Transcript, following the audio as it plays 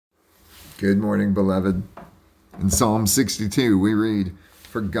Good morning, beloved. In Psalm 62, we read,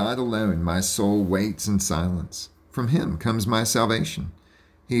 "For God alone my soul waits in silence. From him comes my salvation.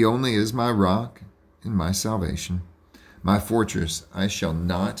 He only is my rock and my salvation. My fortress, I shall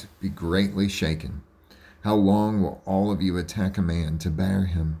not be greatly shaken. How long will all of you attack a man to bear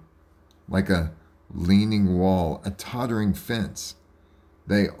him? Like a leaning wall, a tottering fence.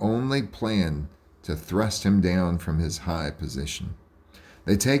 They only plan to thrust him down from his high position.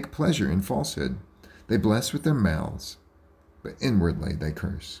 They take pleasure in falsehood. They bless with their mouths, but inwardly they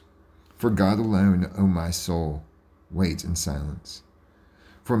curse. For God alone, O my soul, wait in silence.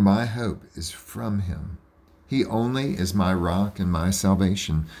 For my hope is from him. He only is my rock and my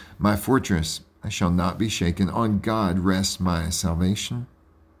salvation. My fortress, I shall not be shaken. On God rests my salvation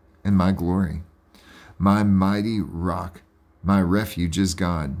and my glory. My mighty rock, my refuge is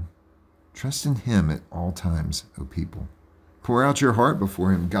God. Trust in him at all times, O people. Pour out your heart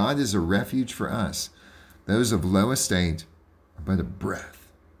before him. God is a refuge for us. Those of low estate are but a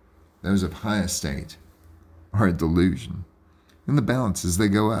breath. Those of high estate are a delusion. In the balance as they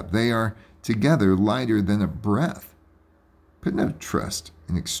go up, they are together lighter than a breath. Put no trust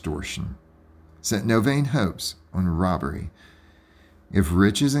in extortion. Set no vain hopes on robbery. If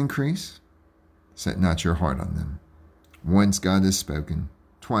riches increase, set not your heart on them. Once God has spoken,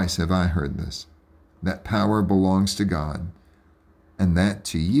 twice have I heard this, that power belongs to God, and that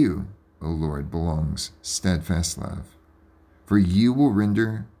to you, O Lord, belongs steadfast love. For you will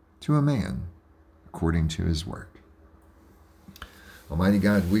render to a man according to his work." Almighty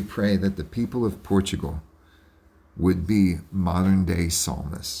God, we pray that the people of Portugal would be modern-day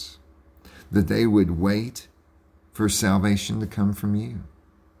psalmists, that they would wait for salvation to come from you,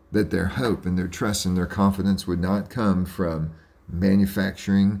 that their hope and their trust and their confidence would not come from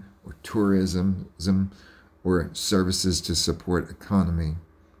manufacturing or tourism or services to support economy,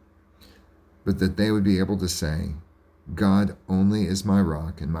 but that they would be able to say, God only is my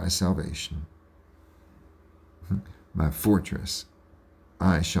rock and my salvation, my fortress.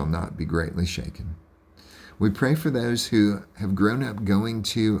 I shall not be greatly shaken. We pray for those who have grown up going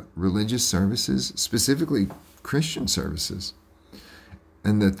to religious services, specifically Christian services,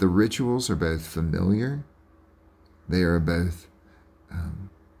 and that the rituals are both familiar, they are both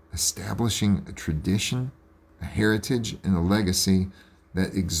establishing a tradition, a heritage, and a legacy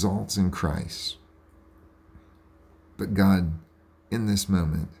that exalts in Christ. But God, in this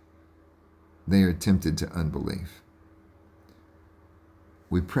moment, they are tempted to unbelief.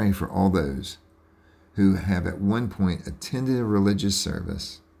 We pray for all those who have at one point attended a religious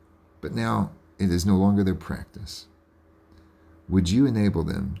service, but now it is no longer their practice. Would you enable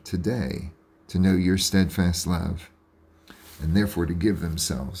them today to know your steadfast love, and therefore to give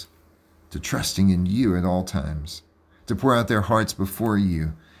themselves to trusting in you at all times, to pour out their hearts before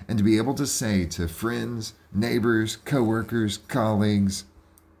you, and to be able to say to friends, neighbors, co-workers, colleagues,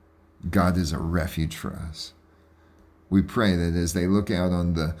 God is a refuge for us. We pray that as they look out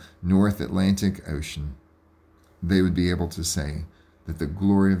on the North Atlantic Ocean, they would be able to say that the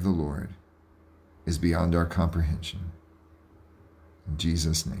glory of the Lord is beyond our comprehension. In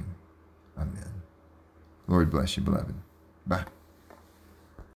Jesus' name, amen. Lord bless you, beloved. Bye.